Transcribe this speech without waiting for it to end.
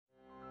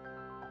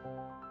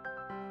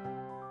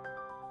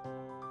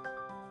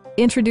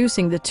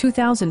Introducing the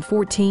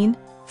 2014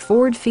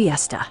 Ford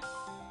Fiesta.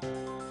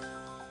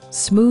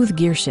 Smooth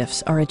gear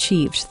shifts are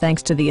achieved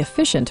thanks to the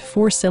efficient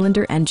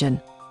 4-cylinder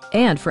engine.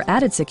 And for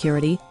added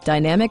security,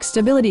 dynamic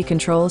stability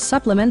control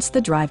supplements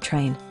the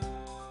drivetrain.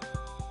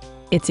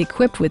 It's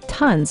equipped with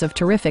tons of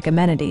terrific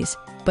amenities,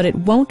 but it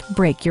won't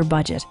break your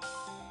budget,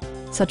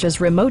 such as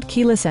remote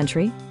keyless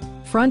entry,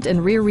 front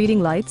and rear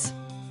reading lights,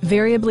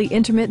 variably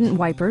intermittent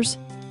wipers,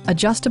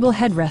 adjustable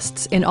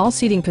headrests in all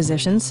seating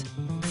positions,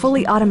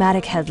 fully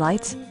automatic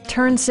headlights,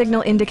 turn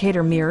signal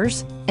indicator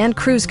mirrors, and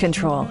cruise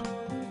control.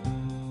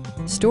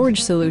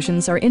 Storage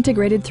solutions are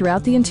integrated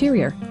throughout the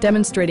interior,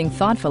 demonstrating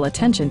thoughtful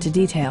attention to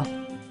detail.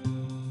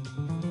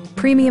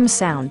 Premium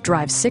sound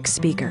drives 6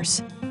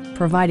 speakers,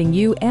 providing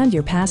you and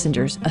your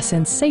passengers a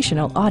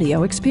sensational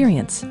audio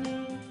experience.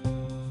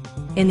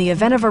 In the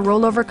event of a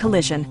rollover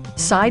collision,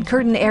 side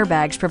curtain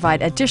airbags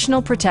provide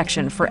additional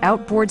protection for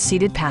outboard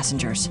seated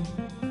passengers.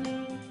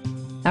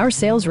 Our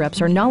sales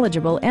reps are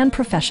knowledgeable and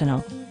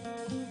professional.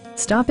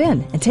 Stop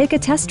in and take a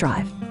test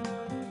drive.